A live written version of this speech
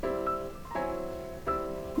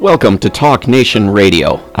Welcome to Talk Nation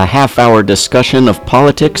Radio, a half-hour discussion of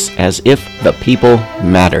politics as if the people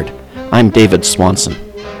mattered. I'm David Swanson.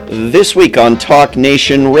 This week on Talk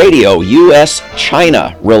Nation Radio,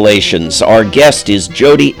 U.S.-China relations. Our guest is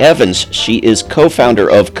Jody Evans. She is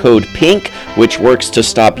co-founder of Code Pink, which works to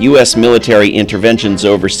stop U.S. military interventions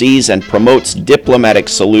overseas and promotes diplomatic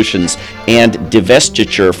solutions and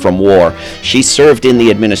divestiture from war. She served in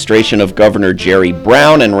the administration of Governor Jerry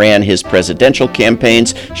Brown and ran his presidential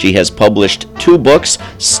campaigns. She has published 2 books,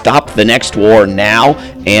 Stop the Next War Now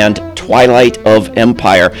and Twilight of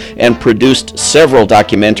Empire, and produced several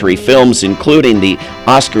documentary films, including the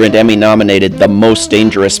Oscar and Emmy nominated The Most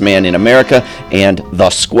Dangerous Man in America and The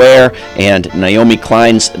Square, and Naomi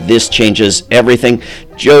Klein's This Changes Everything.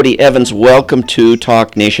 Jody Evans, welcome to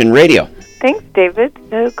Talk Nation Radio. Thanks, David.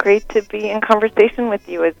 So great to be in conversation with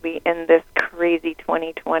you as we end this crazy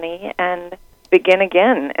 2020 and begin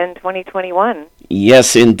again in 2021.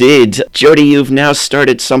 Yes, indeed. Jody, you've now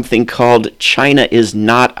started something called China is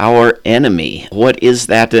Not Our Enemy. What is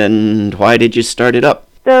that, and why did you start it up?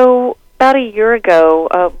 So, about a year ago,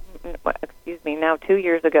 now 2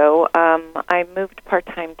 years ago, I moved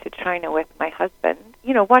part-time to China with my husband.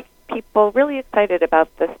 Watched people really excited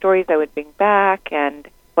about the stories I would bring back and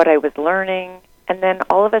what I was learning. And then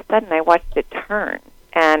all of a sudden, I watched it turn,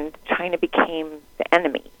 and China became the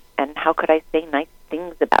enemy. And how could I say nice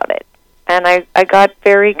things about it? And I got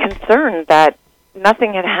very concerned that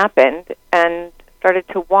nothing had happened and started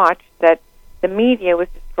to watch that the media was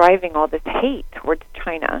just driving all this hate towards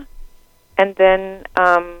China. And then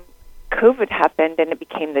COVID happened, and it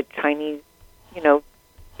became the Chinese,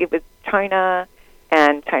 it was China,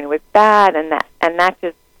 and China was bad, and that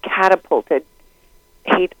just catapulted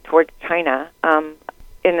hate towards China.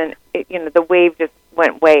 The wave just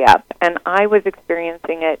went way up. And I was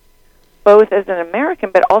experiencing it both as an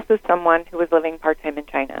American, but also someone who was living part-time in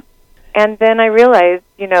China. And then I realized,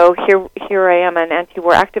 here I am, an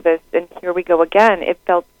anti-war activist, and here we go again. It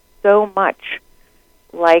felt so much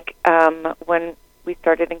like when we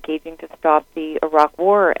started engaging to stop the Iraq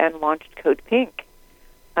War and launched Code Pink.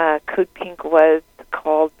 Code Pink was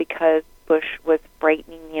called because Bush was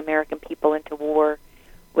frightening the American people into war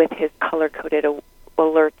with his color-coded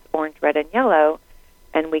alerts, orange, red, and yellow,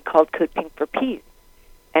 and we called Code Pink for peace.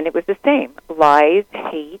 And it was the same: lies,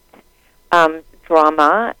 hate,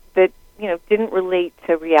 drama that didn't relate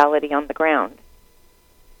to reality on the ground.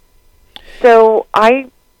 So I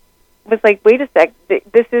was like, wait a sec,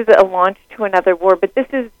 this is a launch to another war, but this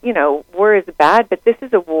is, war is bad, but this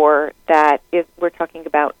is a war that we're talking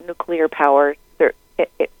about nuclear power.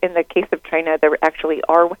 In the case of China, there actually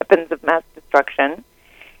are weapons of mass destruction.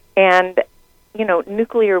 And,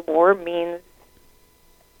 nuclear war means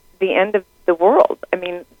the end of the world.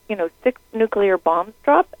 6 nuclear bombs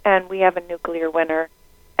drop, and we have a nuclear winter,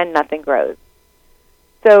 and nothing grows.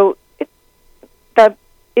 So it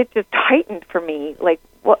just heightened for me. Like,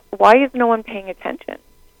 why is no one paying attention?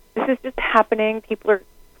 This is just happening. People are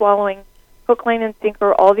swallowing hook, line, and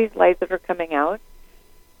sinker all these lies that are coming out.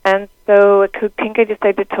 And so at Code Pink, I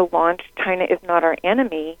decided to launch China is Not Our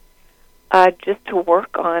Enemy, just to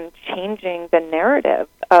work on changing the narrative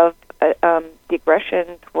of the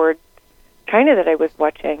aggression towards China that I was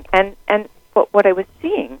watching. And what I was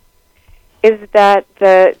seeing is that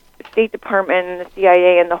the State Department and the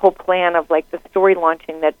CIA and the whole plan of the story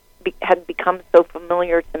launching that had become so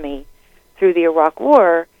familiar to me through the Iraq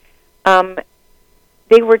War,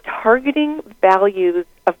 they were targeting values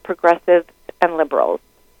of progressives and liberals.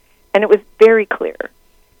 And it was very clear.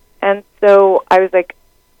 And so I was like,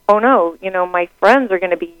 oh no, my friends are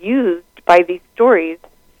going to be used by these stories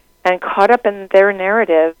and caught up in their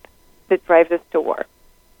narrative that drives us to war.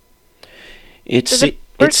 It seems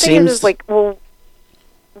seems like, well,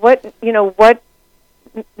 what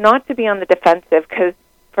not to be on the defensive, because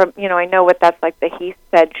I know what that's like. The he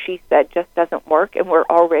said, she said just doesn't work, and we're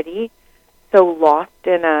already so lost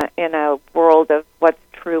in a world of what's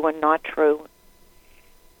true and not true.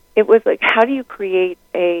 It was like, how do you create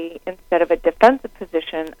instead of a defensive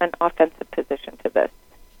position, an offensive position to this?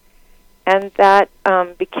 And that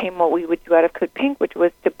became what we would do out of Code Pink, which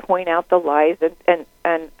was to point out the lies and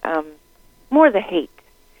more the hate.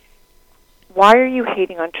 Why are you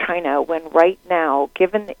hating on China when right now,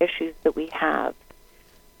 given the issues that we have,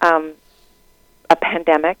 a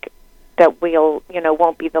pandemic that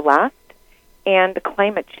won't be the last, and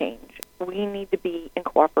climate change, we need to be in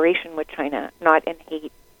cooperation with China, not in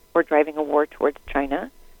hate or driving a war towards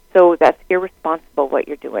China. So that's irresponsible what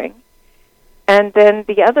you're doing. And then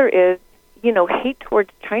the other is, hate towards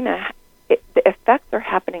China, the effects are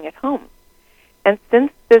happening at home. And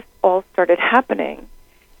since this all started happening,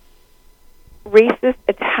 racist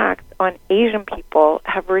attacks on Asian people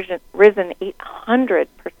have risen 800%.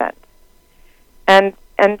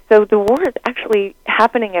 And so the war is actually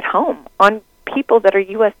happening at home on people that are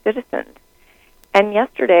U.S. citizens. And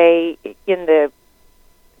yesterday, in the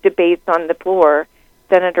debates on the floor,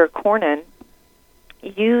 Senator Cornyn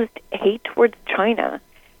used hate towards China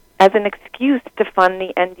as an excuse to fund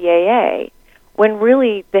the NDAA, when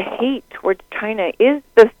really the hate towards China is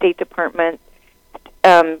the State Department,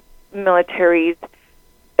 militaries.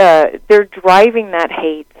 They're driving that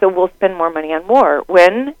hate, so we'll spend more money on war.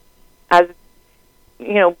 When, as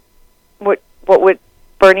you know, what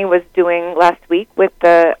Bernie was doing last week with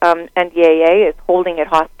the NDAA is holding it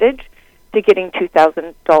hostage to getting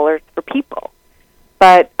 $2,000 for people.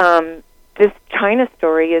 But this China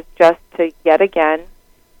story is just to yet again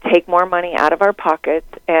take more money out of our pockets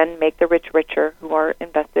and make the rich richer who are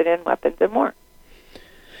invested in weapons and war.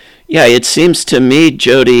 Yeah, it seems to me,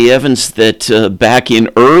 Jody Evans, that back in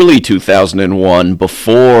early 2001,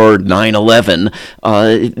 before 9/11,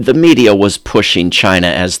 the media was pushing China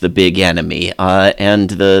as the big enemy,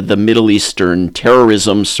 and the Middle Eastern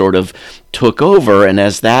terrorism sort of took over. And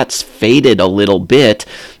as that's faded a little bit,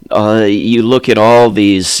 you look at all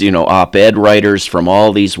these, op-ed writers from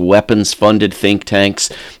all these weapons-funded think tanks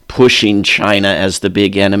pushing China as the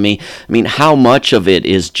big enemy. I mean, how much of it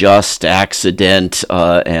is just accident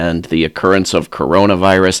and the occurrence of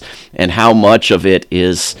coronavirus, and how much of it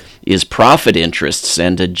is profit interests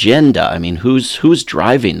and agenda? I mean, who's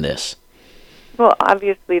driving this? Well,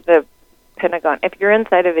 obviously the Pentagon. If you're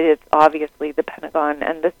inside of it, it's obviously the Pentagon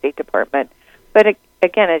and the State Department. But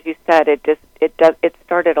again, as you said, it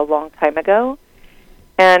started a long time ago.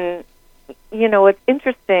 And what's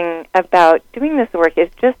interesting about doing this work is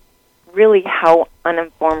just really how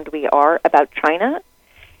uninformed we are about China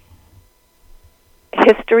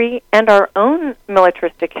history and our own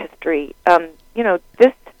militaristic history.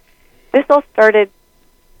 This all started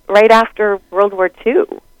right after World War II,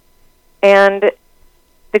 and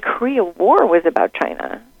the Korea War was about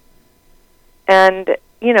China. And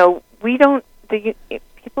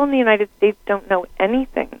people in the United States don't know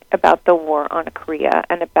anything about the war on Korea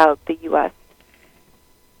and about the U.S.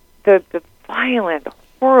 The violent,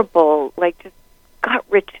 horrible, just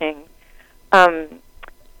gut-wrenching.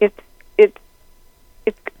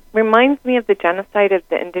 It reminds me of the genocide of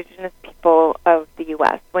the indigenous people of the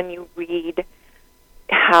U.S. when you read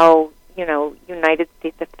how United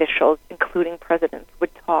States officials, including presidents,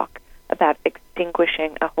 would talk about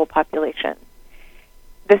extinguishing a whole population.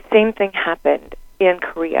 The same thing happened in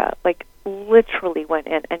Korea, literally went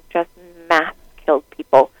in and just mass killed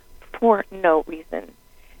people for no reason,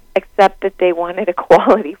 except that they wanted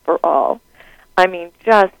equality for all. I mean,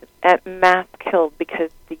 just at mass killed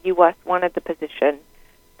because the U.S. wanted the position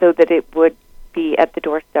so that it would be at the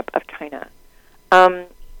doorstep of China.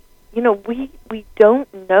 We don't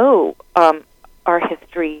know our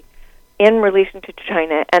history in relation to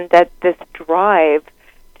China, and that this drive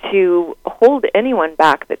to hold anyone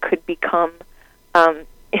back that could become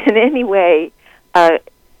in any way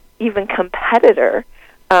even competitor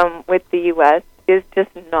with the U.S. is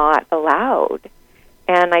just not allowed.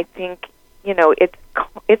 And I think,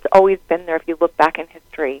 it's always been there if you look back in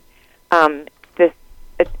history, this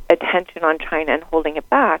attention on China and holding it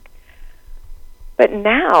back. But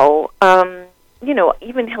now,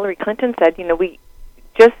 even Hillary Clinton said,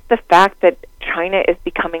 just the fact that China is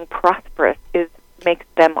becoming prosperous makes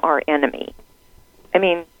them our enemy. I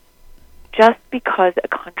mean, just because a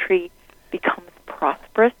country becomes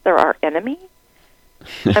prosperous, they're our enemy?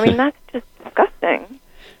 I mean, that's just disgusting.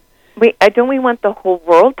 Don't we want the whole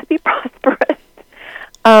world to be prosperous?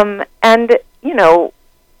 And,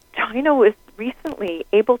 China was recently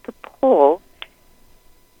able to pull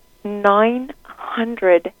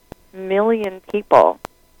 900 million people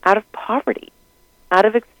out of poverty, out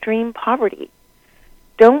of extreme poverty.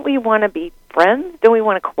 Don't we want to be friends? Don't we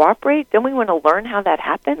want to cooperate? Don't we want to learn how that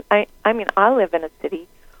happened? I mean, I live in a city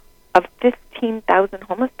of 15,000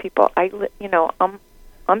 homeless people.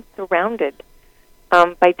 I'm surrounded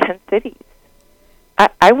by 10 cities.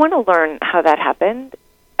 I want to learn how that happened.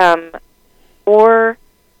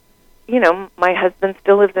 My husband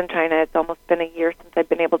still lives in China. It's almost been a year since I've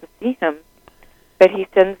been able to see him. But he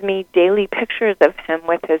sends me daily pictures of him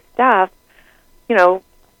with his staff,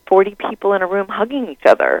 40 people in a room hugging each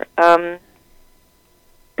other.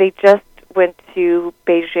 They just went to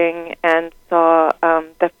Beijing and saw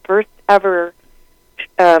the first ever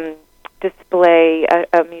display.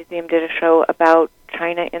 A museum did a show about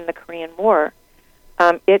China in the Korean War.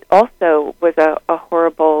 It also was a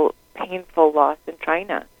horrible, painful loss in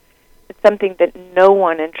China. It's something that no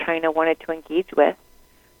one in China wanted to engage with.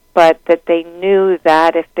 but that they knew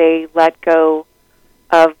that if they let go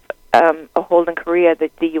of a hold in Korea,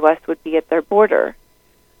 that the U.S. would be at their border.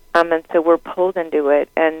 And so we're pulled into it.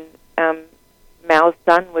 And Mao's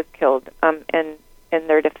son was killed in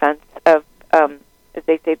their defense of, as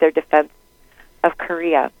they say, their defense of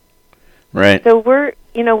Korea. Right. So we're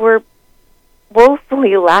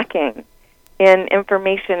woefully lacking in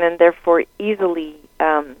information and therefore easily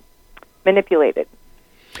manipulated.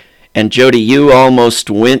 And Jody, you almost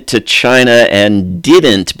went to China and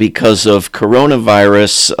didn't because of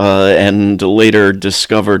coronavirus, and later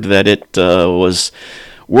discovered that it was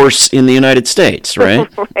worse in the United States, right?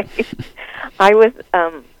 Right. I was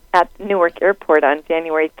at Newark Airport on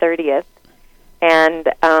January 30th, and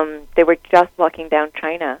they were just locking down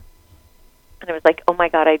China. And I was like, oh my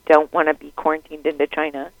God, I don't want to be quarantined into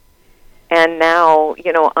China. And now,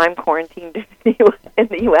 I'm quarantined in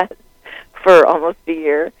the U.S. for almost a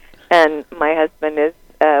year, and my husband is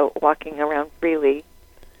walking around freely.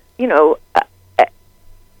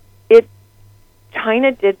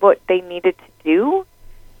 China did what they needed to do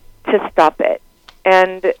to stop it.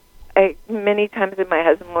 And many times when my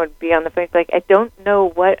husband would be on the phone, he's like, I don't know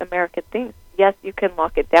what America thinks. Yes, you can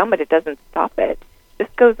lock it down, but it doesn't stop it. This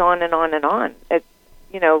goes on and on and on. It's,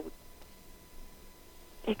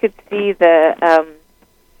 you could see the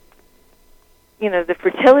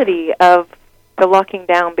fertility of the locking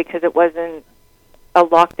down because it wasn't a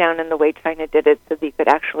lockdown in the way China did it, so that you could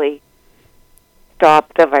actually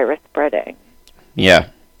stop the virus spreading. Yeah.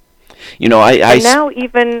 And now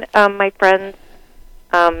even my friends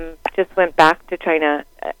just went back to China,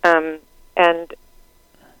 and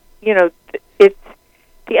it's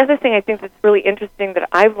the other thing I think that's really interesting that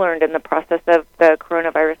I've learned in the process of the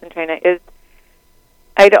coronavirus in China is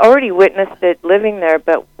I'd already witnessed it living there,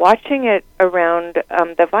 but watching it around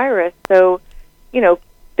the virus. So,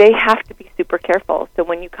 they have to be super careful. So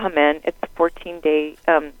when you come in, it's a 14-day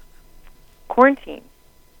quarantine.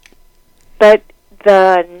 But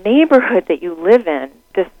the neighborhood that you live in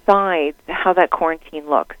decides how that quarantine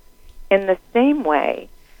looks. In the same way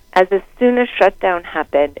as soon as shutdown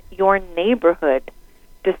happened, your neighborhood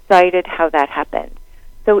decided how that happened.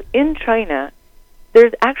 So in China,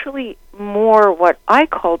 there's actually more what I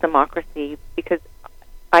call democracy, because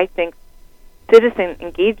I think citizen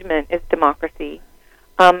engagement is democracy,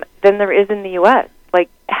 than there is in the U.S. Like,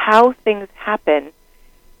 how things happen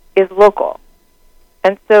is local.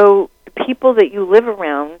 And so the people that you live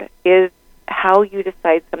around is how you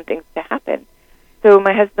decide some things to happen. So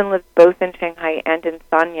my husband lives both in Shanghai and in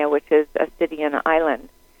Sanya, which is a city on an island.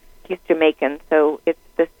 He's Jamaican, so it's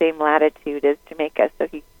the same latitude as Jamaica, so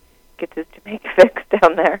he gets his Jamaica fix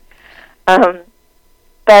down there.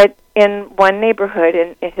 But in one neighborhood,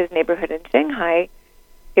 in his neighborhood in Shanghai,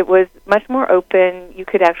 it was much more open. You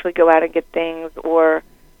could actually go out and get things, or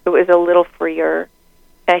it was a little freer.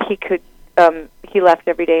 And he left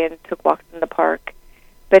every day and took walks in the park.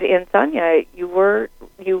 But in Sanya,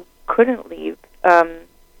 you couldn't leave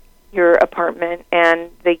your apartment,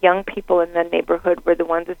 and the young people in the neighborhood were the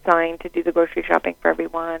ones assigned to do the grocery shopping for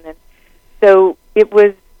everyone. And so it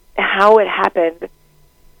was how it happened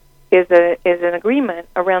is an agreement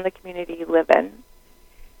around the community you live in.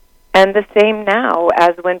 And the same now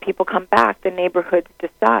as when people come back, the neighborhoods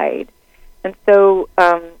decide. And so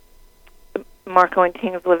Marco and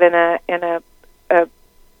Tings live in a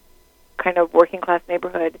kind of working class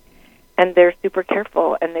neighborhood, and they're super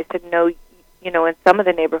careful. And they said, no, in some of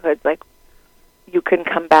the neighborhoods, like, you can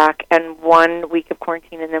come back and 1 week of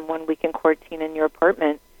quarantine and then 1 week in quarantine in your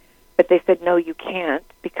apartment. But they said, no, you can't,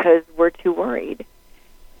 because we're too worried.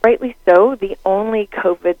 Rightly so. The only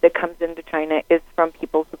COVID that comes into China is from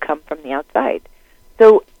people who come from the outside.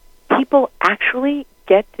 So people actually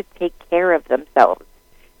get to take care of themselves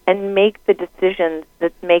and make the decisions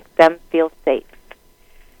that make them feel safe,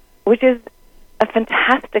 which is a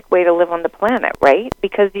fantastic way to live on the planet, right?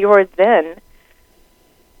 Because you're then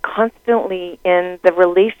constantly in the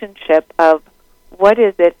relationship of what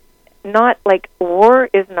is it, not like war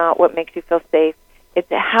is not what makes you feel safe, it's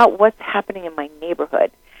what's happening in my neighborhood.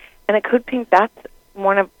 And at Code Pink, that's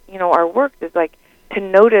one of our work is like to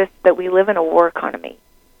notice that we live in a war economy.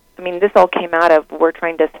 I mean, this all came out of we're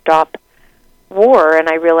trying to stop war, and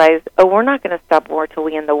I realized, we're not going to stop war till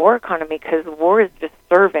we end the war economy, because war is just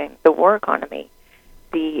serving the war economy,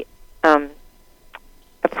 the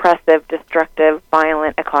oppressive, destructive,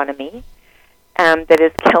 violent economy that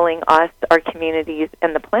is killing us, our communities,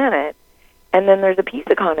 and the planet. And then there's a peace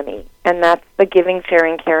economy, and that's the giving,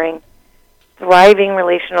 sharing, caring, thriving,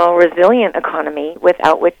 relational, resilient economy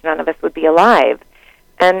without which none of us would be alive.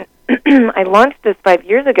 And I launched this 5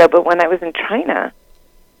 years ago, but when I was in China,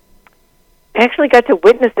 I actually got to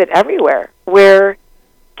witness it everywhere, where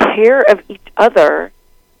care of each other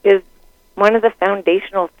is one of the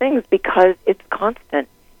foundational things because it's constant.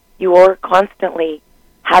 You're constantly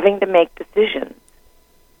having to make decisions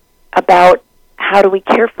about how do we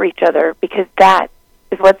care for each other, because that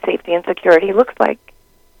is what safety and security looks like.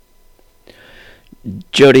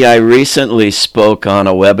 Jody, I recently spoke on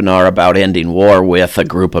a webinar about ending war with a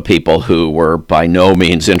group of people who were by no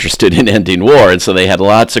means interested in ending war, and so they had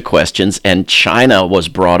lots of questions, and China was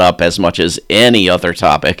brought up as much as any other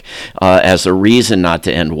topic as a reason not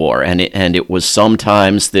to end war, and it was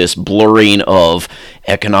sometimes this blurring of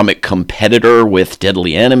economic competitor with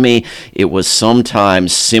deadly enemy. It was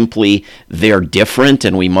sometimes simply they're different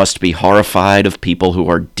and we must be horrified of people who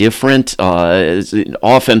are different.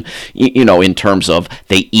 Often, in terms of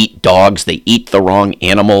they eat dogs, they eat the wrong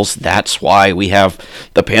animals. That's why we have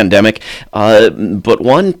the pandemic. But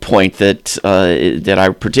one point that I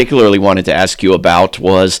particularly wanted to ask you about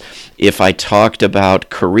was if I talked about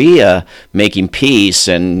Korea making peace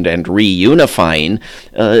and reunifying,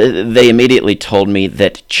 they immediately told me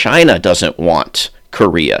that China doesn't want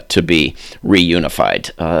Korea to be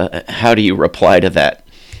reunified. How do you reply to that?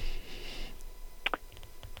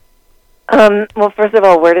 Well, first of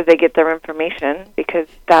all, where did they get their information? Because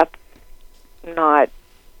that's not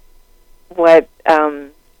what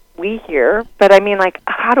we hear. But I mean,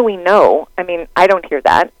 how do we know? I mean, I don't hear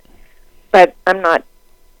that. But I'm not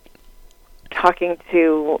talking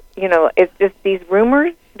to, it's just these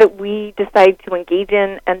rumors that we decide to engage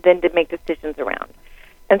in and then to make decisions around.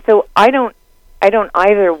 And so I don't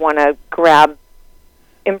either want to grab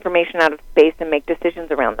information out of space and make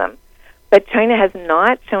decisions around them. But China has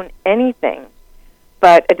not shown anything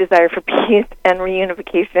but a desire for peace and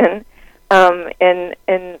reunification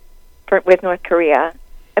with North Korea.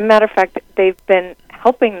 As a matter of fact, they've been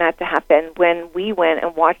helping that to happen when we went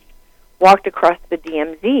and walked across the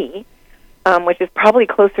DMZ, which is probably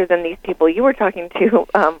closer than these people you were talking to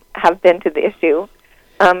have been to the issue.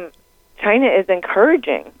 China is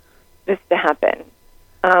encouraging this to happen.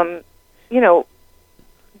 The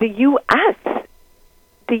U.S.,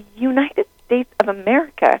 the United States of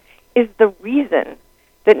America, is the reason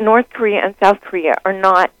that North Korea and South Korea are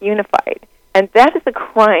not unified. And that is a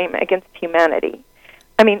crime against humanity.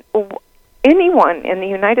 I mean, anyone in the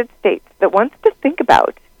United States that wants to think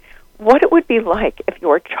about what it would be like if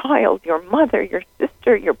your child, your mother, your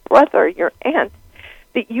sister, your brother, your aunt,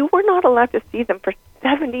 that you were not allowed to see them for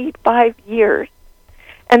 75 years,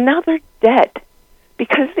 and now they're dead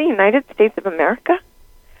because of the United States of America,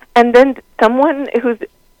 and then someone who's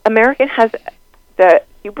American has the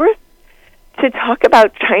hubris to talk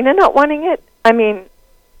about China not wanting it. I mean,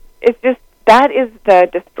 it's just, that is the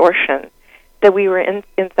distortion that we were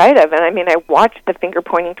inside of. And I mean, I watched the finger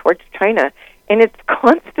pointing towards China, and it's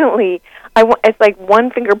constantly, it's like one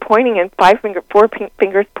finger pointing and four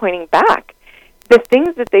fingers pointing back. The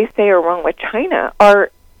things that they say are wrong with China are,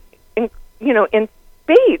 in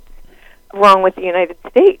spades wrong with the United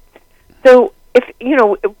States. So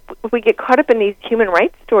if we get caught up in these human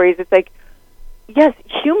rights stories, it's like, yes,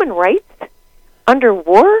 human rights under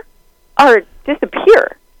war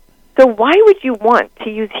disappear. So why would you want to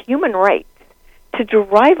use human rights to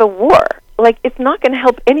drive a war? Like, it's not going to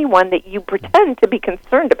help anyone that you pretend to be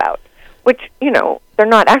concerned about, which, they're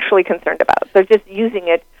not actually concerned about. They're just using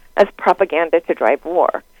it as propaganda to drive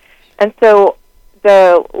war. And so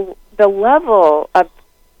the level of,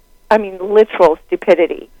 literal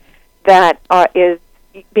stupidity that is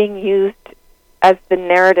being used as the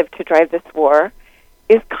narrative to drive this war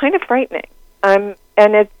is kind of frightening. And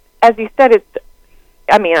it's, as you said,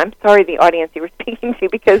 I'm sorry, the audience you were speaking to,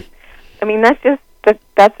 because,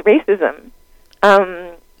 that's racism.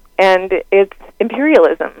 And it's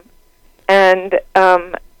imperialism. And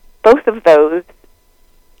both of those,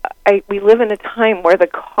 we live in a time where the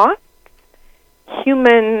costs,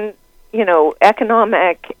 human,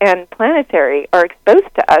 economic and planetary, are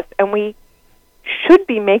exposed to us, and we should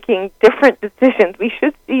be making different decisions. We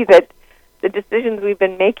should see that the decisions we've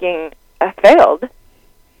been making have failed.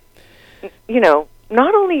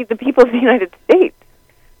 Not only the people of the United States,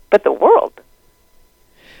 but the world.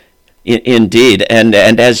 Indeed, and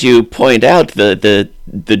as you point out, the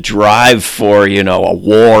drive for a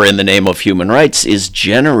war in the name of human rights is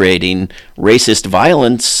generating racist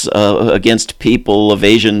violence against people of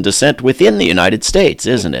Asian descent within the United States,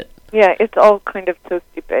 isn't it? Yeah, it's all kind of so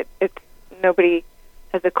stupid. Nobody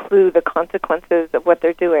has a clue the consequences of what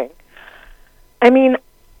they're doing.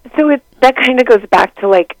 So that kind of goes back to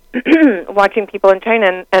watching people in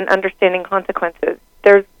China and understanding consequences.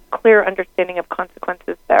 There's clear understanding of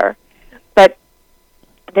consequences there. But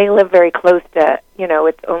they live very close to,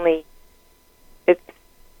 it's only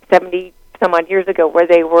 70 some odd years ago where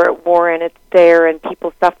they were at war and it's there and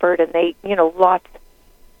people suffered and they, lots,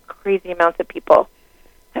 crazy amounts of people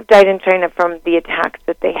have died in China from the attacks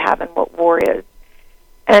that they have and what war is.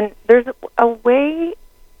 And there's a way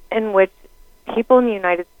in which people in the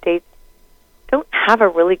United States don't have a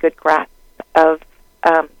really good grasp of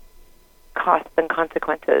costs and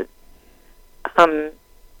consequences.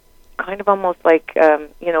 Kind of almost like, a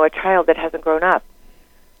child that hasn't grown up.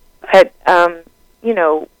 But,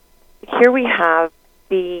 here we have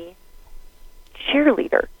the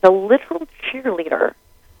cheerleader, the literal cheerleader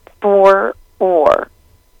for war.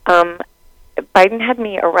 Biden had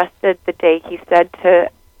me arrested the day he said to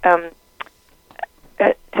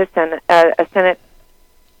a Senate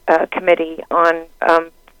committee on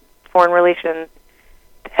foreign relations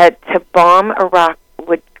that to bomb Iraq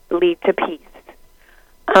would lead to peace.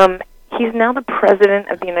 He's now the president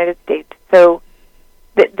of the United States, so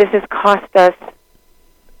this has cost us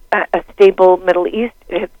a stable Middle East.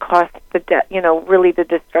 It has cost really the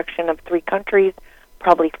destruction of 3 countries,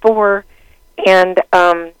 probably 4, and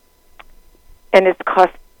it's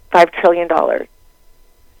cost $5 trillion.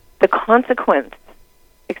 The consequence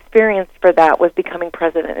experienced for that was becoming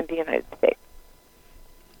president of the United States.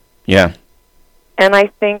 Yeah. And I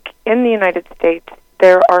think in the United States,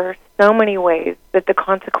 there are so many ways that the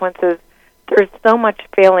consequences, there's so much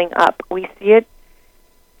failing up. We see it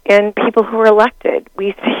in people who are elected.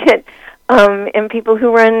 We see it in people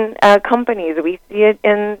who run companies. We see it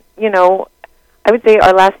in, I would say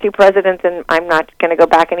our last 2 presidents, and I'm not going to go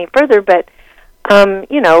back any further, but,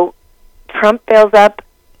 Trump fails up,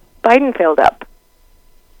 Biden failed up.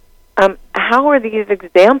 How are these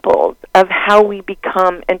examples of how we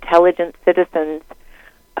become intelligent citizens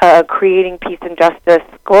creating peace and justice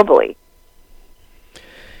globally?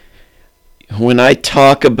 When I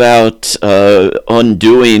talk about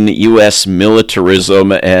undoing U.S.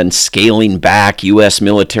 militarism and scaling back U.S.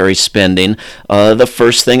 military spending, the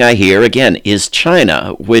first thing I hear, again, is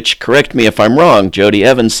China, which, correct me if I'm wrong, Jody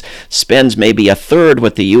Evans, spends maybe a third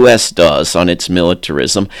what the U.S. does on its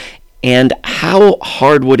militarism. And how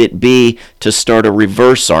hard would it be to start a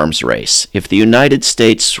reverse arms race if the United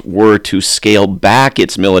States were to scale back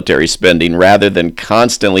its military spending rather than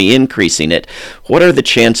constantly increasing it? What are the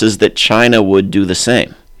chances that China would do the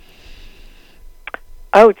same?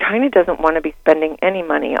 Oh, China doesn't want to be spending any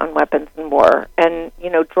money on weapons and war. And,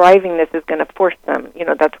 driving this is going to force them.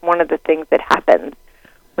 That's one of the things that happens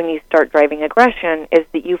when you start driving aggression is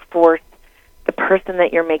that you force the person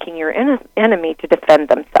that you're making your enemy to defend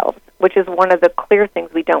themselves, which is one of the clear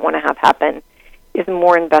things we don't want to have happen, is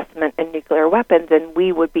more investment in nuclear weapons, and the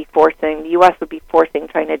U.S. would be forcing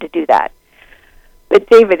China to do that. But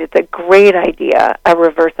David, it's a great idea, a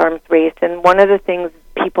reverse arms race, and one of the things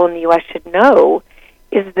people in the U.S. should know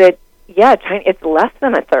is that, China, it's less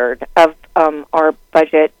than a third of our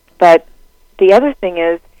budget, but the other thing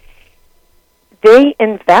is they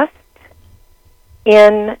invest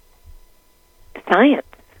in science.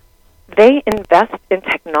 They invest in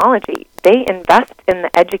technology. They invest in the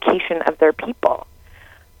education of their people.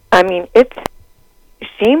 I mean, it's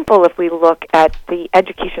shameful if we look at the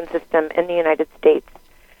education system in the United States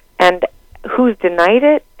and who's denied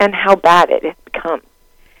it and how bad it has become.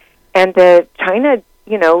 And China,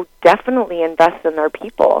 definitely invests in their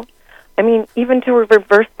people. I mean, even to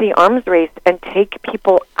reverse the arms race and take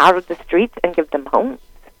people out of the streets and give them homes.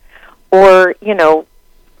 Or,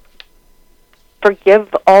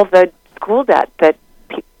 forgive all the school debt that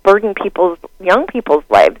burden young people's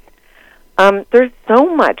lives. There's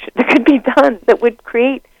so much that could be done that would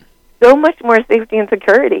create so much more safety and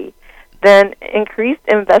security than increased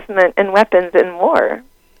investment in weapons and war.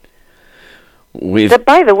 That,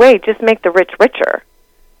 by the way, just make the rich richer.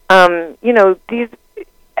 I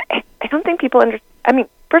don't think people understand. I mean,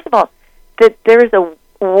 first of all, that there is a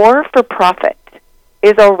war for profit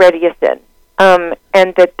is already a sin, and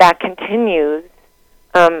that continues.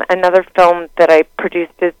 Another film that I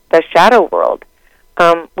produced is The Shadow World,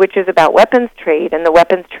 which is about weapons trade, and the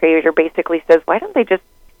weapons trader basically says, why don't they just,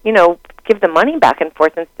 give the money back and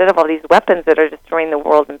forth instead of all these weapons that are destroying the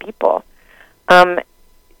world and people?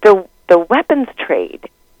 The weapons trade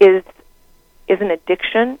is an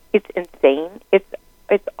addiction. It's insane.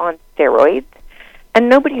 It's on steroids, and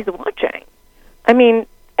nobody's watching. I mean,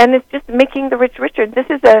 and it's just making the rich richer. This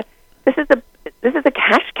is a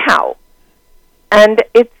cash cow. And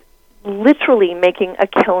it's literally making a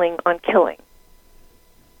killing on killing.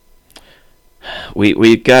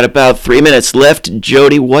 We've got about 3 minutes left.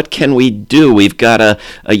 Jody, what can we do? We've got a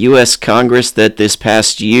U.S. Congress that this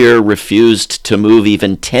past year refused to move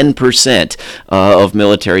even 10% of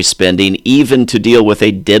military spending, even to deal with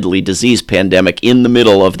a deadly disease pandemic in the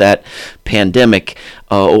middle of that pandemic.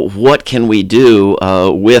 What can we do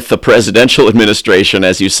with the presidential administration,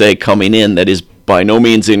 as you say, coming in, that is by no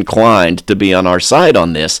means inclined to be on our side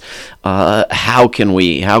on this? How can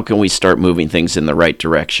we start moving things in the right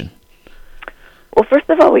direction? Well, first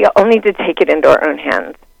of all, we all need to take it into our own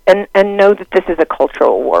hands and know that this is a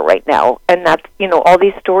cultural war right now. And that's, all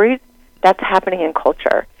these stories, that's happening in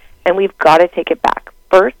culture. And we've got to take it back.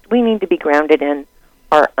 First, we need to be grounded in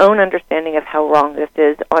our own understanding of how wrong this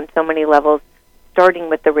is on so many levels, starting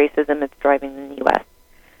with the racism that's driving in the U.S.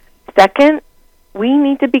 Second, we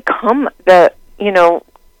need to become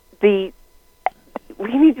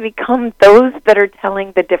we need to become those that are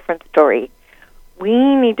telling the different story.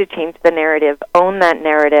 We need to change the narrative, own that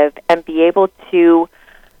narrative, and be able to,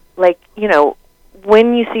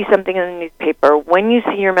 when you see something in the newspaper, when you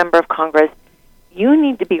see your member of Congress, you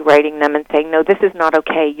need to be writing them and saying, no, this is not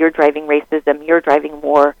okay. You're driving racism. You're driving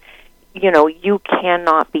war. You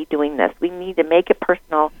cannot be doing this. We need to make it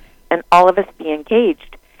personal and all of us be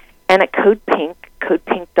engaged. And at Code Pink,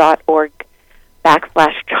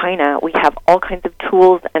 codepink.org/China, we have all kinds of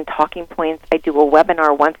tools and talking points. I do a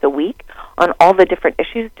webinar once a week on all the different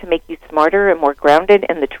issues to make you smarter and more grounded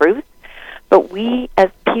in the truth. But we, as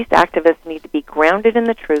peace activists, need to be grounded in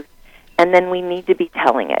the truth, and then we need to be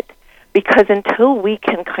telling it. Because until we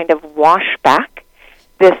can kind of wash back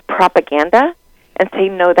this propaganda and say,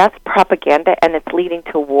 no, that's propaganda and it's leading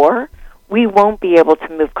to war, we won't be able to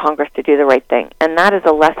move Congress to do the right thing. And that is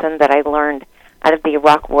a lesson that I learned out of the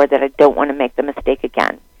Iraq War that I don't want to make the mistake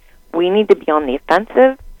again. We need to be on the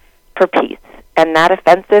offensive for peace. And that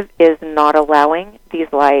offensive is not allowing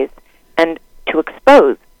these lies and to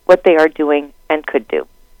expose what they are doing and could do.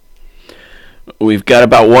 We've got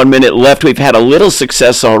about 1 minute left. We've had a little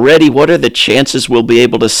success already. What are the chances we'll be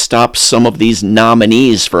able to stop some of these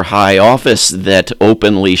nominees for high office that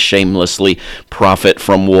openly, shamelessly profit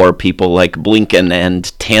from war? People like Blinken and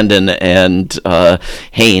Tandon and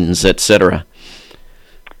Haynes, etc.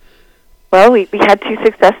 Well, we had two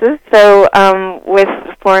successes. So with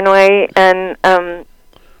Flournoy and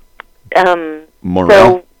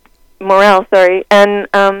Morrell. And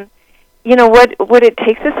what it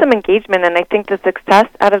takes is some engagement, and I think the success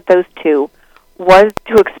out of those two was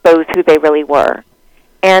to expose who they really were.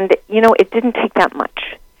 And, it didn't take that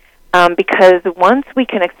much. Because once we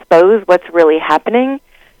can expose what's really happening,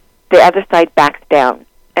 the other side backs down.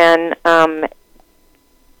 And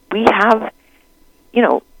we have,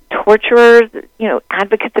 torturers,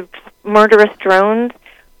 advocates of murderous drones.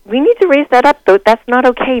 We need to raise that up, though. That's not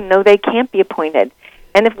okay. No, they can't be appointed.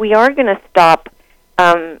 And if we are going to stop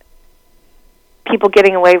people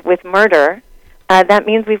getting away with murder, that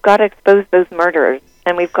means we've got to expose those murderers,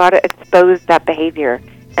 and we've got to expose that behavior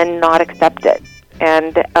and not accept it.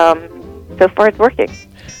 And so far it's working.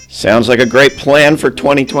 Sounds like a great plan for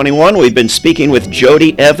 2021. We've been speaking with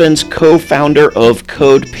Jody Evans, co-founder of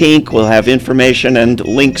Code Pink. We'll have information and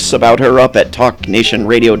links about her up at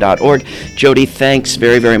talknationradio.org. Jody, thanks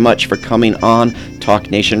very, very much for coming on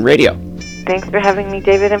Talk Nation Radio. Thanks for having me,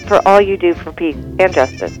 David, and for all you do for peace and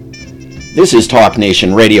justice. This is Talk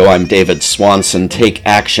Nation Radio. I'm David Swanson. Take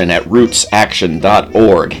action at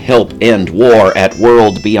rootsaction.org. Help end war at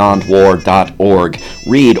worldbeyondwar.org.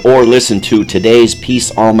 Read or listen to today's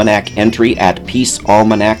Peace Almanac entry at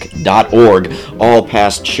peacealmanac.org. All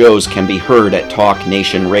past shows can be heard at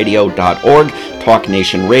talknationradio.org. Talk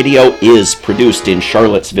Nation Radio is produced in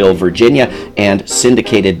Charlottesville, Virginia, and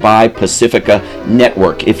syndicated by Pacifica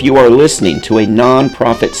Network. If you are listening to a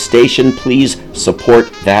nonprofit station, please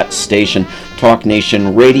support that station. Talk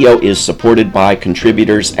Nation Radio is supported by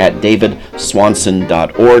contributors at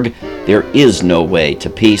davidswanson.org. There is no way to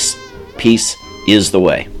peace. Peace is the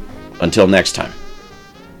way. Until next time.